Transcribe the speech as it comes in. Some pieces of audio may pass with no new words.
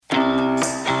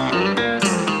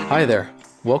Hi there.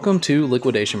 Welcome to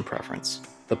Liquidation Preference,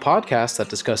 the podcast that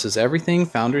discusses everything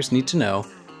founders need to know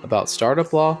about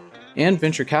startup law and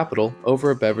venture capital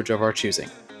over a beverage of our choosing.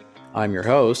 I'm your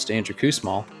host, Andrew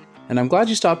Kusmal, and I'm glad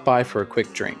you stopped by for a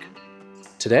quick drink.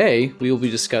 Today, we will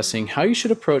be discussing how you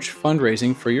should approach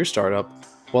fundraising for your startup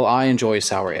while I enjoy a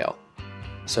sour ale.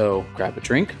 So grab a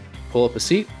drink, pull up a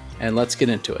seat, and let's get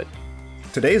into it.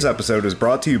 Today's episode is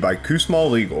brought to you by Kusmal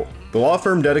Legal, the law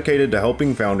firm dedicated to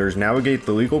helping founders navigate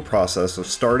the legal process of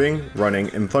starting, running,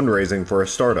 and fundraising for a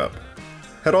startup.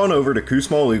 Head on over to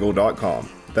kusmallegal.com,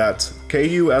 that's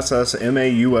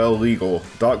KUSSMAUL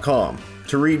legal.com,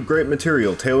 to read great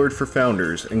material tailored for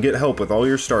founders and get help with all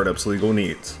your startup's legal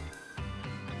needs.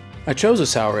 I chose a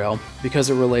sour ale because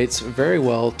it relates very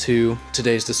well to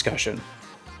today's discussion.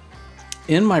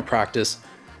 In my practice,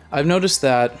 I've noticed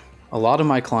that a lot of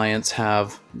my clients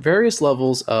have various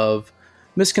levels of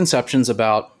misconceptions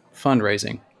about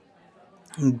fundraising.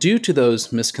 Due to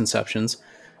those misconceptions,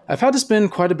 I've had to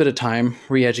spend quite a bit of time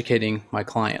re-educating my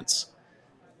clients.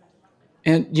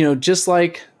 And, just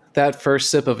like that first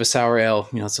sip of a sour ale,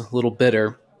 it's a little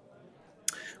bitter.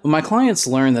 When my clients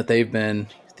learn that they've been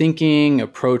thinking,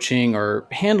 approaching, or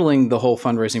handling the whole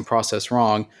fundraising process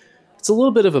wrong, it's a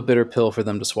little bit of a bitter pill for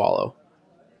them to swallow.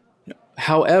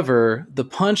 However, the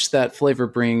punch that flavor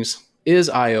brings is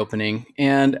eye-opening,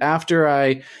 and after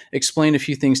I explain a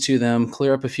few things to them,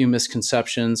 clear up a few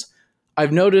misconceptions,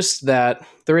 I've noticed that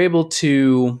they're able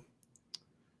to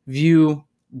view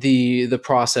the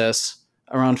process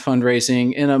around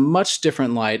fundraising in a much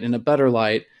different light, in a better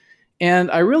light,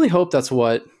 and I really hope that's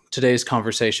what today's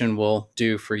conversation will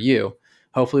do for you.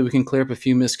 Hopefully we can clear up a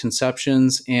few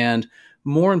misconceptions and,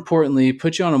 more importantly,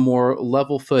 put you on a more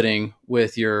level footing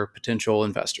with your potential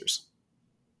investors.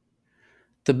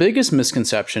 The biggest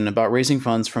misconception about raising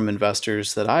funds from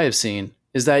investors that I have seen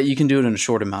is that you can do it in a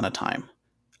short amount of time.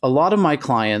 A lot of my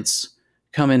clients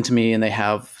come into me and they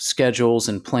have schedules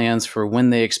and plans for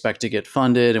when they expect to get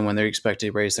funded and when they expect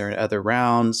to raise their other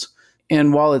rounds.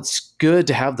 And while it's good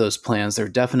to have those plans, they're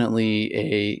definitely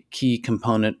a key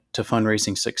component to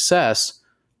fundraising success.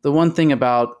 The one thing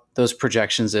about those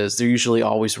projections is they're usually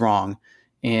always wrong,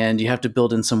 and you have to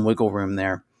build in some wiggle room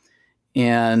there.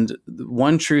 And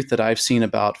one truth that I've seen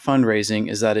about fundraising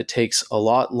is that it takes a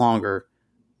lot longer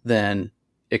than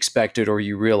expected or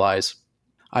you realize.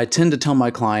 I tend to tell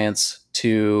my clients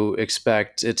to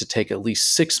expect it to take at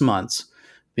least 6 months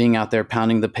being out there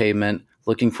pounding the pavement,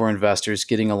 looking for investors,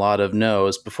 getting a lot of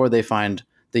no's before they find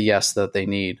the yes that they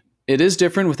need. It is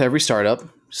different with every startup.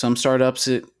 Some startups,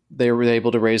 they were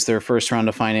able to raise their first round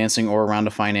of financing or a round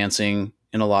of financing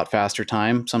in a lot faster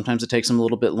time. Sometimes it takes them a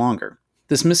little bit longer.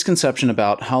 This misconception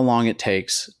about how long it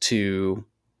takes to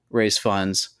raise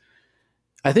funds,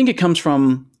 I think it comes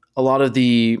from a lot of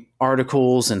the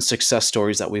articles and success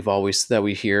stories that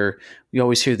we hear. We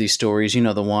always hear these stories,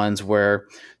 the ones where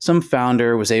some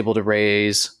founder was able to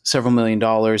raise several $1 million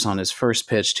on his first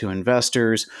pitch to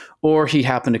investors, or he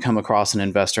happened to come across an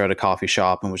investor at a coffee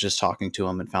shop and was just talking to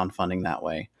him and found funding that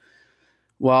way.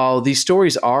 While these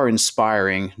stories are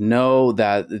inspiring, know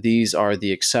that these are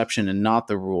the exception and not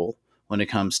the rule when it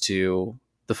comes to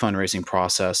the fundraising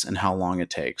process and how long it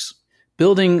takes.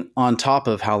 Building on top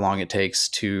of how long it takes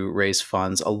to raise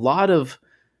funds, a lot of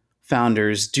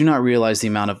founders do not realize the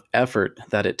amount of effort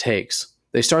that it takes.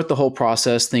 They start the whole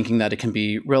process thinking that it can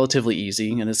be relatively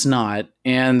easy, and it's not.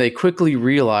 And they quickly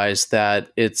realize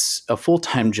that it's a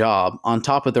full-time job on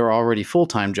top of their already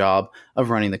full-time job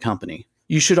of running the company.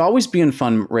 You should always be in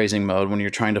fundraising mode when you're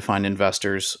trying to find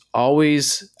investors,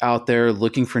 always out there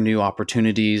looking for new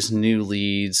opportunities, new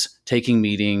leads, taking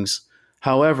meetings.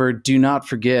 However, do not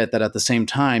forget that at the same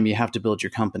time, you have to build your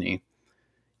company.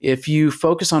 If you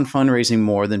focus on fundraising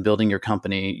more than building your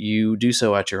company, you do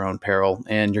so at your own peril,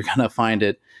 and you're going to find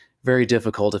it very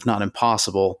difficult, if not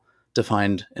impossible, to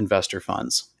find investor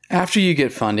funds. After you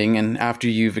get funding and after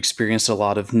you've experienced a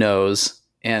lot of no's,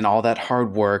 and all that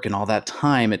hard work and all that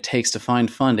time it takes to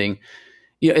find funding,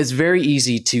 it's very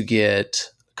easy to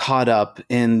get caught up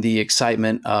in the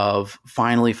excitement of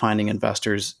finally finding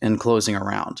investors and closing a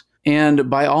round. And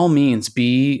by all means,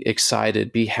 be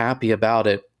excited, be happy about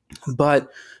it,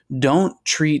 but don't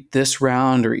treat this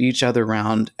round or each other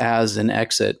round as an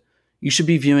exit. You should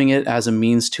be viewing it as a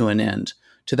means to an end,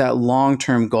 to that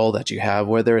long-term goal that you have,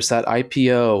 whether it's that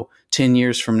IPO 10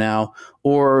 years from now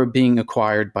or being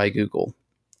acquired by Google.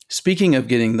 Speaking of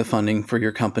getting the funding for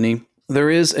your company, there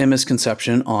is a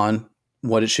misconception on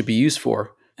what it should be used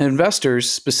for. Investors,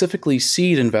 specifically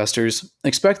seed investors,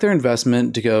 expect their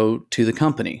investment to go to the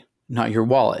company, not your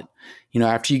wallet.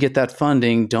 After you get that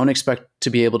funding, don't expect to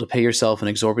be able to pay yourself an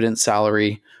exorbitant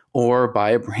salary or buy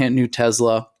a brand new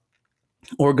Tesla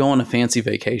or go on a fancy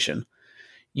vacation.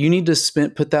 You need to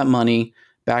put that money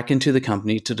back into the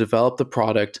company to develop the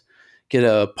product, get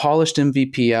a polished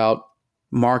MVP out,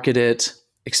 market it,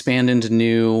 expand into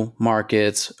new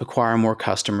markets, acquire more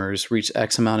customers, reach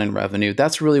X amount in revenue.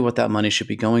 That's really what that money should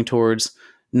be going towards,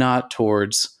 not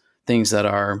towards things that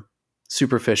are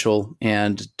superficial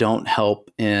and don't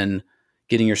help in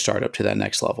getting your startup to that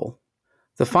next level.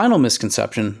 The final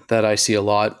misconception that I see a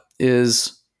lot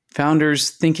is founders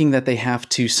thinking that they have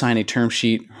to sign a term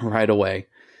sheet right away.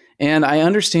 And I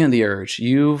understand the urge.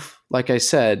 Like I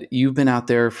said, you've been out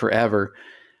there forever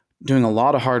doing a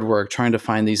lot of hard work trying to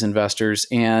find these investors.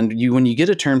 And when you get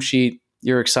a term sheet,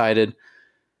 you're excited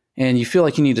and you feel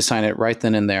like you need to sign it right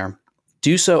then and there.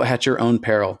 Do so at your own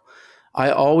peril. I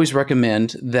always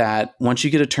recommend that once you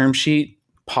get a term sheet,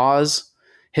 pause,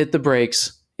 hit the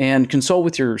brakes, and consult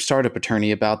with your startup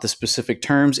attorney about the specific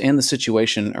terms and the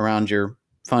situation around your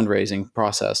fundraising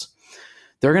process.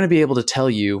 They're going to be able to tell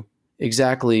you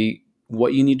exactly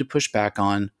what you need to push back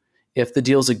on, if the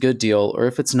deal's a good deal or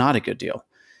if it's not a good deal.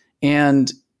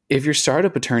 And if your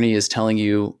startup attorney is telling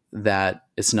you that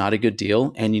it's not a good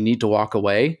deal and you need to walk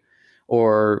away,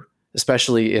 or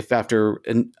especially if after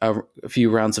a few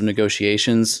rounds of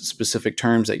negotiations, specific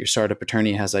terms that your startup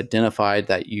attorney has identified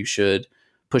that you should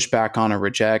push back on or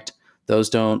reject, those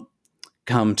don't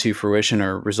come to fruition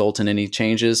or result in any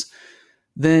changes,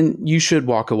 then you should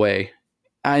walk away.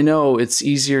 I know it's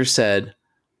easier said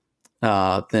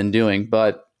than doing,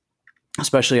 but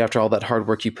especially after all that hard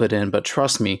work you put in. But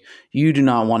trust me, you do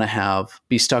not want to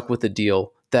be stuck with a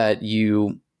deal that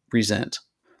you resent.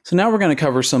 So now we're going to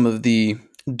cover some of the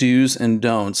do's and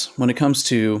don'ts when it comes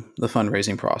to the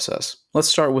fundraising process. Let's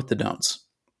start with the don'ts.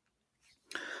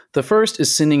 The first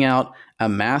is sending out a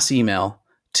mass email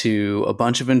to a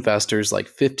bunch of investors, like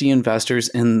 50 investors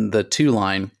in the to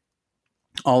line,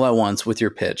 all at once with your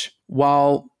pitch.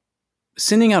 While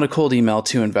sending out a cold email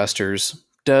to investors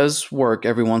does work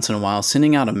every once in a while,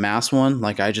 sending out a mass one,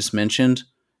 like I just mentioned,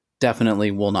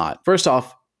 definitely will not. First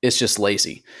off, it's just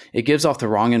lazy. It gives off the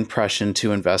wrong impression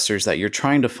to investors that you're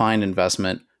trying to find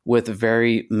investment with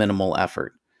very minimal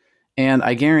effort. And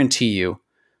I guarantee you,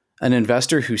 an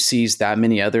investor who sees that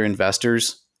many other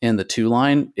investors in the to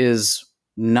line is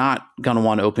not going to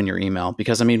want to open your email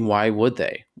because, why would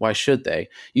they? Why should they?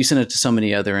 You send it to so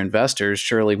many other investors,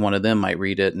 surely one of them might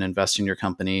read it and invest in your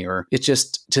company, or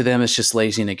to them, it's just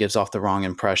lazy and it gives off the wrong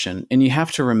impression. And you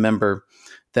have to remember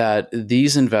that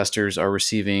these investors are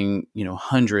receiving,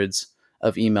 hundreds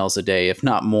of emails a day, if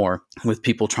not more, with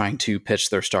people trying to pitch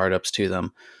their startups to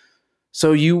them.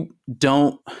 So you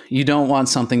don't want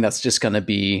something that's just going to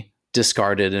be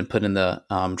discarded and put in the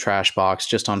trash box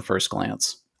just on first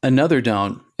glance. Another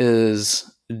don't is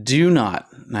do not,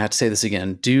 and I have to say this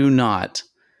again, do not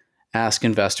ask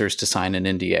investors to sign an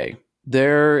NDA.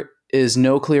 There is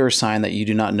no clearer sign that you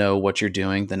do not know what you're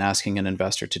doing than asking an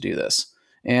investor to do this.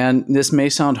 And this may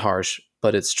sound harsh,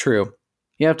 but it's true.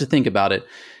 You have to think about it.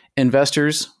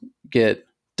 Investors get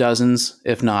dozens,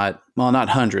 if not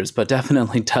hundreds, but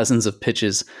definitely dozens of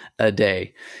pitches a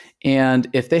day. And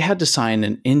if they had to sign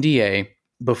an NDA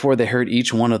before they heard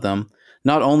each one of them,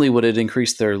 not only would it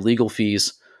increase their legal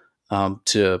fees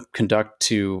to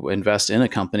invest in a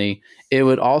company, it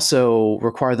would also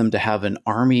require them to have an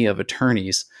army of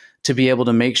attorneys to be able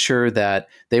to make sure that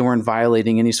they weren't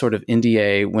violating any sort of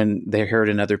NDA when they heard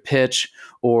another pitch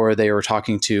or they were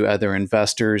talking to other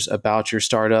investors about your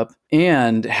startup.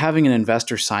 And having an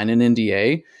investor sign an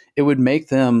NDA, it would make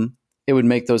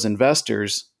those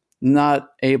investors not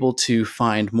able to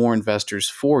find more investors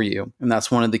for you. And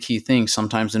that's one of the key things.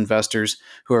 Sometimes investors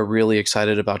who are really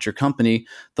excited about your company,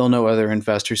 they'll know other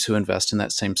investors who invest in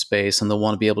that same space, and they'll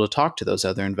want to be able to talk to those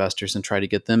other investors and try to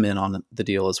get them in on the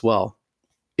deal as well.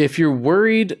 If you're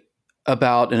worried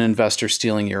about an investor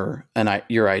stealing your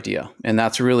idea, and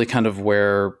that's really kind of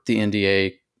where the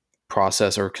NDA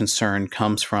process or concern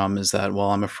comes from, is that, well,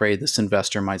 I'm afraid this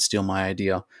investor might steal my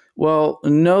idea. Well,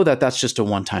 know that that's just a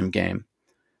one-time game.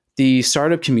 The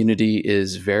startup community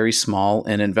is very small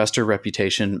and investor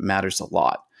reputation matters a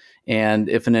lot. And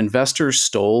if an investor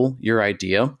stole your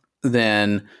idea,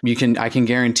 then I can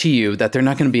guarantee you that they're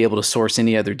not going to be able to source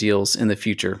any other deals in the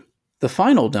future. The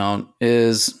final don't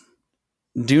is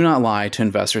do not lie to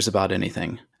investors about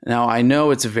anything. Now, I know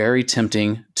it's very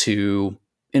tempting to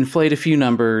inflate a few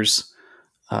numbers,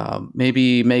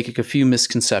 maybe make a few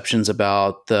misconceptions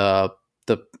about the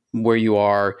where you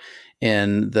are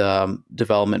in the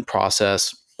development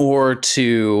process, or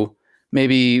to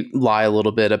maybe lie a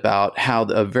little bit about how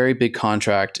a very big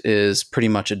contract is pretty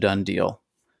much a done deal.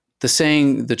 The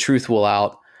saying, the truth will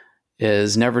out,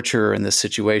 is never true in this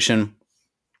situation,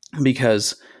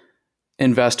 because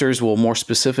investors will, more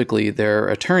specifically, their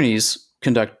attorneys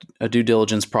conduct a due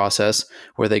diligence process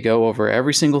where they go over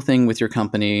every single thing with your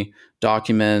company,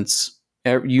 documents,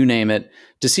 you name it,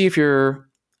 to see if your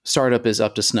startup is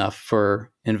up to snuff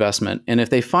for investment. And if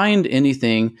they find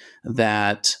anything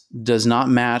that does not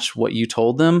match what you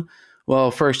told them, well,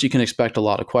 first, you can expect a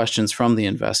lot of questions from the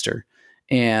investor.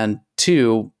 And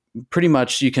two, pretty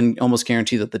much you can almost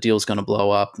guarantee that the deal is going to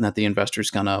blow up and that the investor is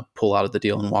going to pull out of the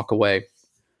deal and walk away.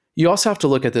 You also have to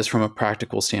look at this from a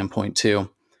practical standpoint too.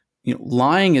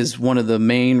 Lying is one of the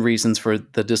main reasons for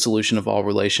the dissolution of all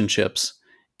relationships.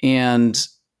 And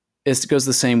it goes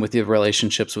the same with your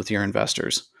relationships with your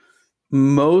investors.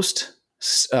 Most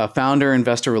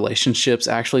founder-investor relationships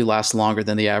actually last longer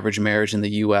than the average marriage in the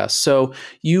US. So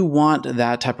you want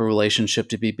that type of relationship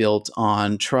to be built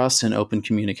on trust and open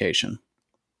communication.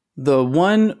 The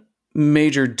one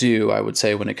major do, I would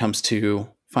say, when it comes to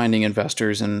finding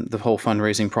investors and the whole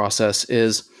fundraising process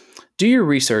is do your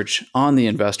research on the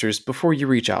investors before you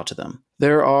reach out to them.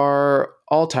 There are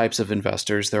all types of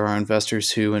investors. There are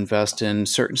investors who invest in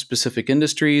certain specific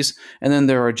industries, and then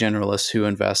there are generalists who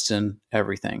invest in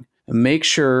everything. Make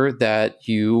sure that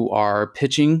you are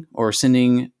pitching or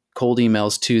sending cold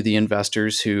emails to the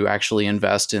investors who actually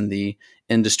invest in the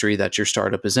industry that your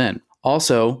startup is in.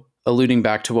 Also, alluding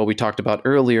back to what we talked about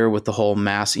earlier with the whole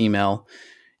mass email,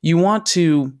 you want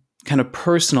to kind of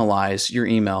personalize your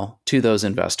email to those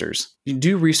investors. You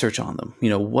do research on them.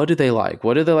 What do they like?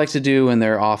 What do they like to do in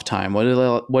their off time? What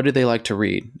do they like to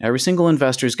read? Every single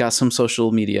investor's got some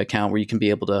social media account where you can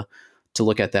be able to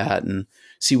look at that and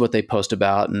see what they post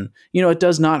about. And, it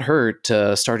does not hurt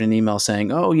to start an email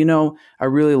saying, oh, I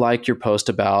really like your post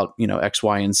about, X,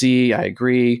 Y, and Z. I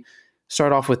agree.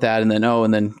 Start off with that and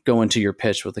then go into your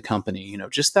pitch with the company.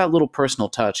 Just that little personal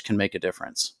touch can make a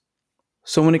difference.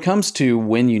 So when it comes to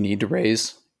when you need to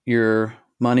raise your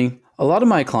money, a lot of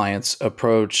my clients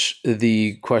approach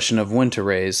the question of when to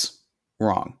raise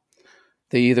wrong.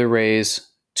 They either raise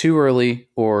too early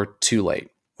or too late.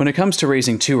 When it comes to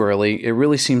raising too early, it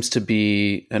really seems to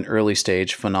be an early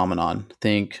stage phenomenon.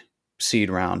 Think seed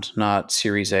round, not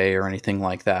Series A or anything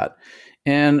like that.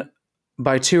 And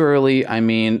by too early, I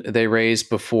mean they raise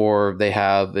before they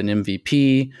have an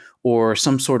MVP or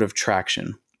some sort of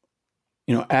traction.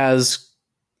 As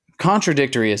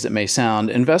contradictory as it may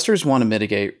sound, investors want to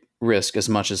mitigate risk as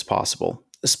much as possible,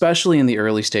 especially in the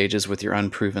early stages with your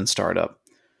unproven startup.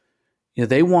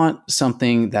 They want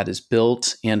something that is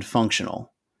built and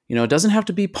functional. It doesn't have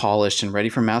to be polished and ready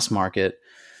for mass market,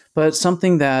 but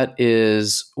something that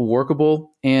is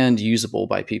workable and usable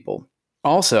by people.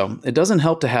 Also, it doesn't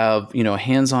help to have,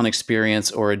 hands-on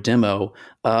experience or a demo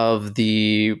of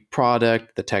the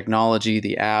product, the technology,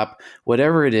 the app,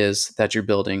 whatever it is that you're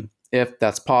building, if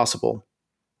that's possible.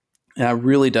 That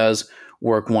really does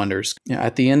work wonders.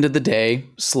 At the end of the day,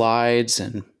 slides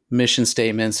and mission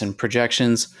statements and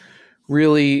projections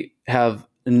really have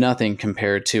nothing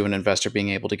compared to an investor being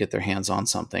able to get their hands on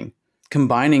something.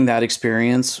 Combining that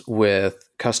experience with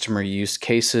customer use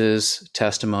cases,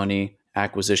 testimony,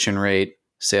 acquisition rate,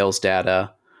 sales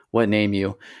data, what name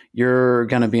you're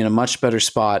going to be in a much better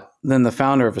spot than the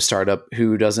founder of a startup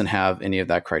who doesn't have any of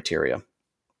that criteria.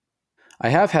 I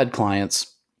have had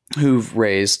clients who've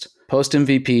raised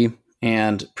post-MVP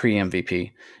and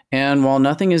pre-MVP. And while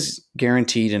nothing is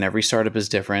guaranteed and every startup is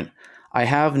different, I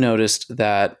have noticed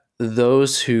that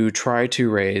those who try to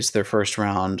raise their first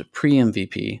round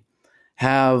pre-MVP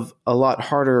have a lot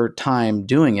harder time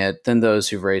doing it than those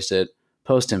who've raised it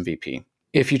post-MVP.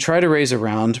 If you try to raise a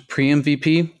round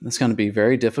pre-MVP, it's going to be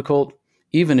very difficult,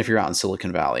 even if you're out in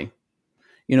Silicon Valley.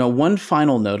 One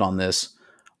final note on this,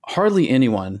 hardly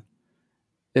anyone,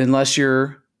 unless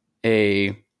you're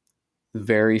a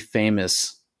very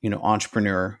famous,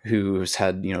 entrepreneur who's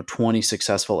had, 20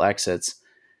 successful exits,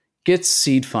 gets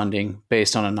seed funding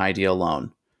based on an idea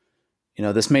alone.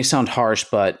 This may sound harsh,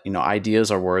 but,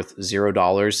 ideas are worth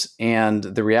 $0. And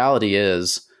the reality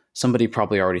is somebody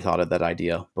probably already thought of that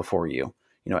idea before you.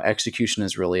 Execution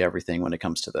is really everything when it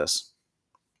comes to this.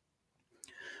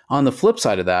 On the flip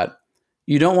side of that,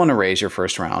 you don't want to raise your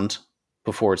first round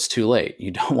before it's too late.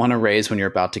 You don't want to raise when you're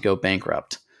about to go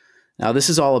bankrupt. Now, this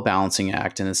is all a balancing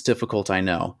act, and it's difficult, I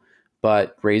know,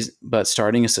 but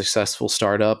starting a successful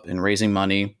startup and raising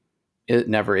money, it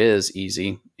never is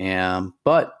easy,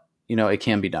 but it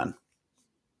can be done.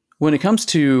 When it comes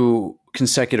to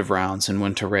consecutive rounds and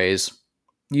when to raise,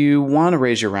 you want to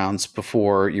raise your rounds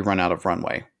before you run out of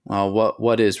runway. Well,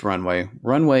 what is runway?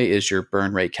 Runway is your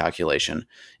burn rate calculation.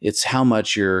 It's how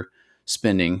much you're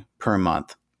spending per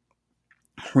month.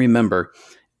 Remember,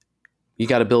 you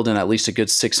got to build in at least a good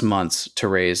 6 months to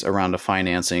raise a round of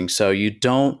financing. So you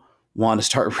don't want to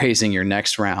start raising your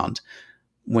next round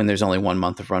when there's only 1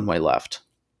 month of runway left.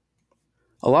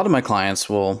 A lot of my clients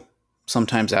will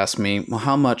sometimes ask me, well,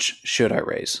 how much should I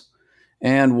raise?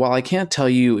 And while I can't tell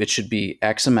you it should be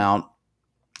X amount,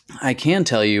 I can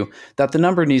tell you that the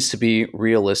number needs to be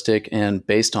realistic and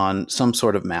based on some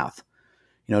sort of math.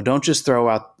 Don't just throw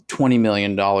out $20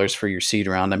 million for your seed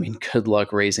round. I mean, good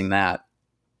luck raising that.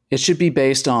 It should be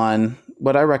based on,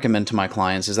 what I recommend to my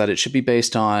clients is that it should be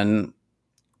based on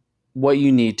what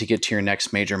you need to get to your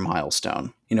next major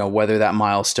milestone. Whether that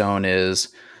milestone is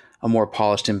a more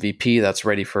polished MVP that's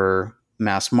ready for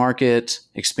mass market,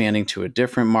 expanding to a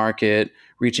different market,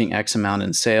 reaching X amount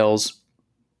in sales.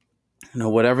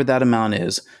 Whatever that amount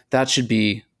is, that should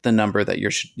be the number that you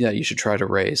should try to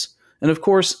raise. And of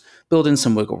course, build in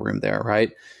some wiggle room there,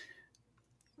 right?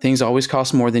 Things always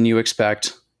cost more than you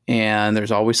expect, and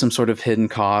there's always some sort of hidden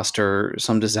cost or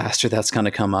some disaster that's going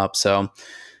to come up. So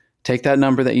take that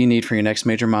number that you need for your next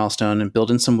major milestone and build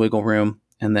in some wiggle room,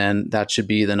 and then that should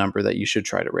be the number that you should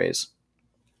try to raise.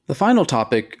 The final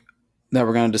topic that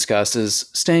we're going to discuss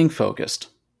is staying focused.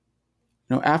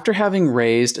 After having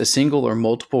raised a single or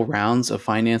multiple rounds of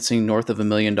financing north of $1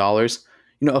 million,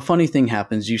 a funny thing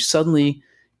happens. You suddenly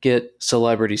get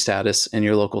celebrity status in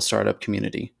your local startup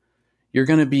community. You're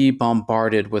going to be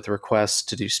bombarded with requests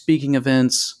to do speaking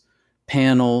events,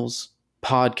 panels,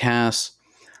 podcasts.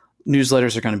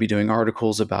 Newsletters are going to be doing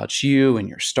articles about you and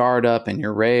your startup and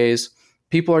your raise.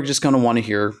 People are just going to want to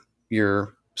hear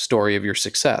your story of your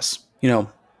success.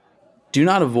 Do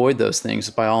not avoid those things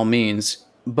by all means,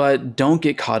 but don't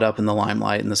get caught up in the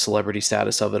limelight and the celebrity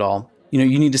status of it all.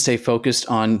 You need to stay focused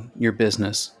on your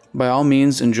business. By all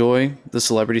means, enjoy the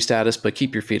celebrity status, but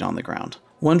keep your feet on the ground.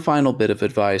 One final bit of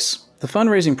advice. The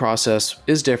fundraising process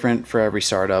is different for every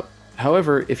startup.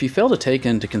 However, if you fail to take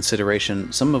into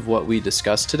consideration some of what we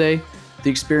discussed today, the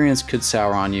experience could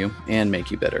sour on you and make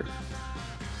you bitter.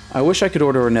 I wish I could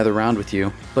order another round with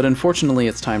you, but unfortunately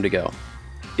it's time to go.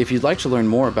 If you'd like to learn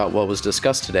more about what was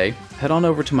discussed today, head on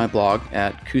over to my blog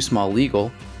at Kussmaul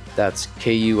Legal, that's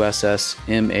KUSSMAUL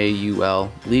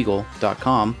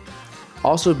legal.com.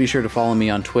 Also be sure to follow me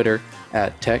on Twitter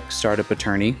at Tech Startup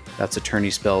Attorney, that's attorney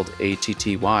spelled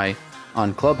ATTY,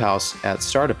 on Clubhouse at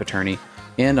Startup Attorney,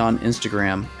 and on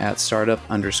Instagram at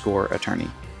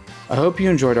startup_attorney. I hope you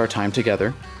enjoyed our time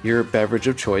together, your beverage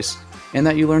of choice, and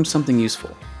that you learned something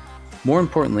useful. More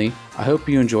importantly, I hope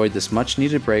you enjoyed this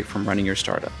much-needed break from running your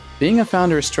startup. Being a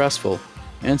founder is stressful,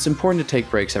 and it's important to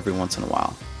take breaks every once in a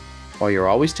while. While you're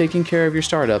always taking care of your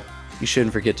startup, you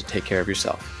shouldn't forget to take care of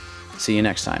yourself. See you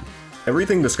next time.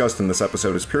 Everything discussed in this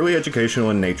episode is purely educational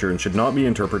in nature and should not be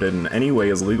interpreted in any way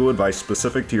as legal advice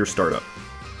specific to your startup.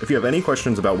 If you have any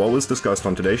questions about what was discussed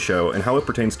on today's show and how it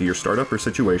pertains to your startup or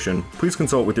situation, please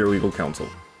consult with your legal counsel.